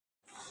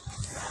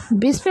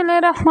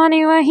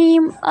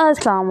Bismillahirrahmanirrahim.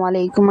 Assalamu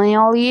alaikum, my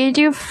all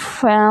YouTube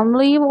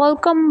family.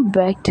 Welcome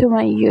back to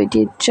my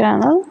YouTube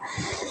channel.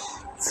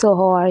 So,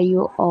 how are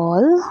you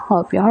all?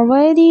 Hope you are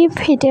very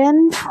fit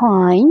and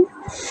fine.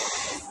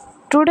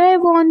 Today, I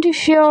want to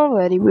share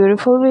very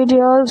beautiful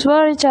videos,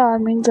 very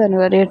charming and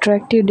very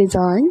attractive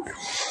design.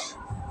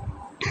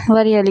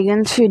 Very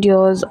elegant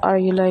videos. Are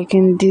you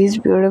liking these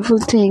beautiful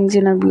things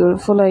and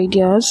beautiful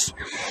ideas?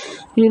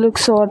 You look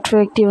so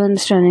attractive and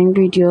stunning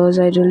videos.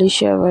 I really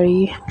share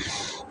very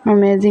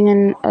amazing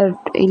and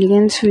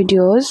elegant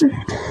videos.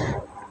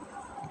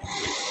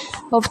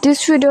 Of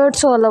this video,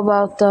 it's all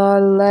about the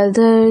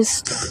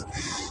leggings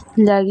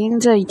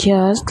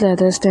ideas,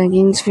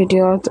 leggings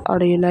videos.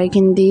 Are you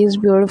liking these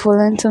beautiful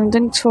and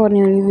something for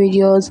newly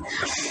videos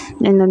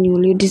and the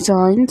newly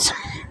designs?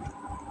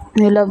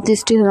 You love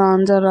these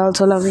designs. Are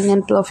also loving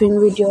and fluffing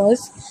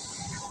videos.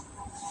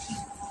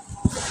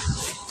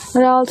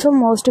 But also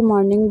most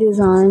demanding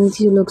designs.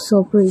 You look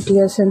so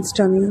prettiest and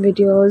stunning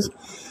videos.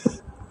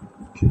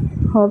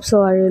 Hope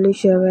so. I really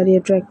share very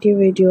attractive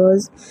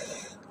videos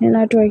and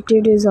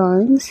attractive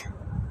designs.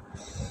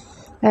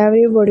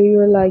 Everybody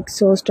will like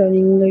so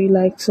stunning. You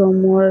like so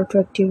more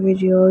attractive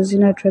videos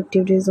and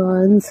attractive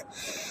designs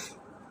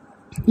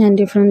and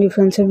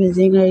different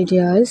amazing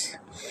ideas.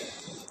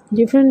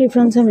 Different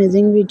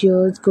amazing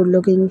videos, good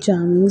looking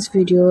charming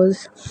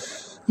videos.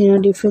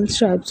 Different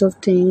types of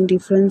things,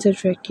 different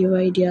attractive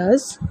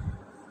ideas,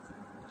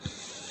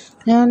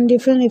 and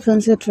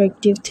different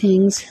attractive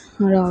things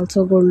are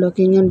also good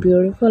looking and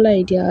beautiful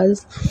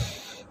ideas,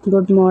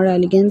 good more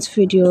elegant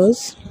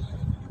videos,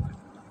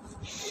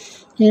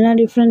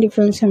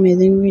 different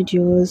amazing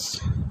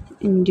videos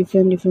in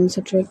different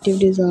attractive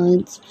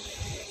designs.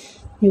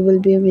 You will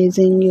be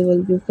amazing, you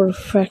will be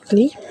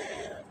perfectly,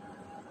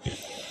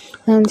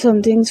 and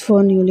some things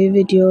for newly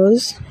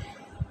videos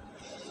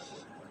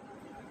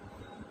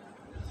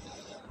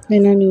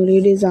in a newly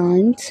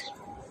designs.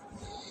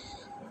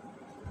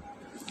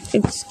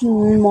 It's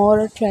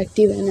more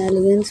attractive and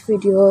elegant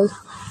videos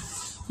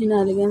in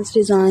elegant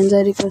designs.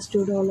 I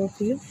requested all of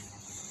you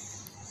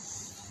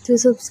to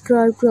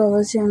subscribe to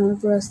our channel,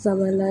 press the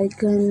bell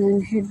icon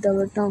and hit the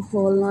button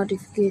for all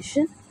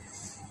notification.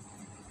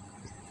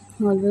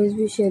 Always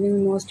be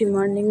sharing most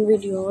demanding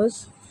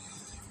videos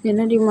in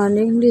a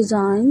demanding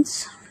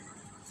designs.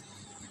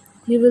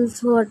 You will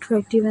so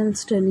attractive and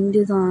stunning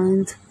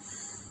designs.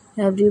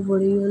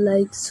 Everybody will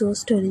like so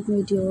stunning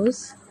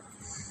videos.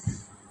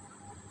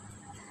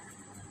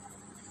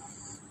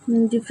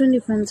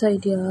 Different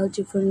ideas,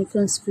 different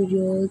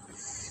videos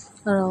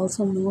are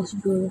also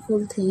most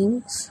beautiful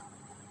things.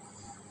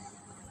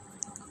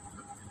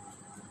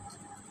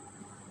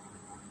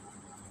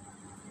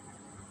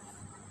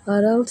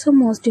 Are also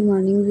most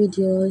demanding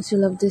videos. You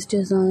love these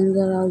designs.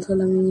 Are also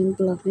loving and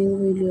fluffing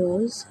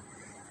videos.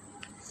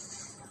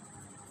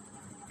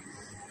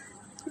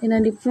 In a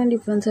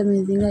different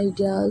amazing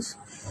ideas.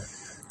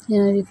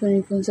 In a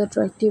different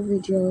attractive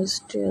videos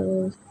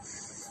still.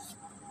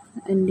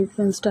 And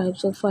different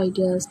types of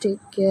ideas. Take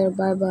care.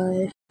 Bye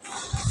bye.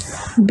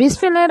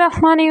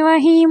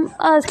 Bismillahirrahmanirrahim.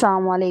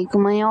 Assalamu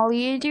alaikum, my all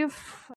YouTube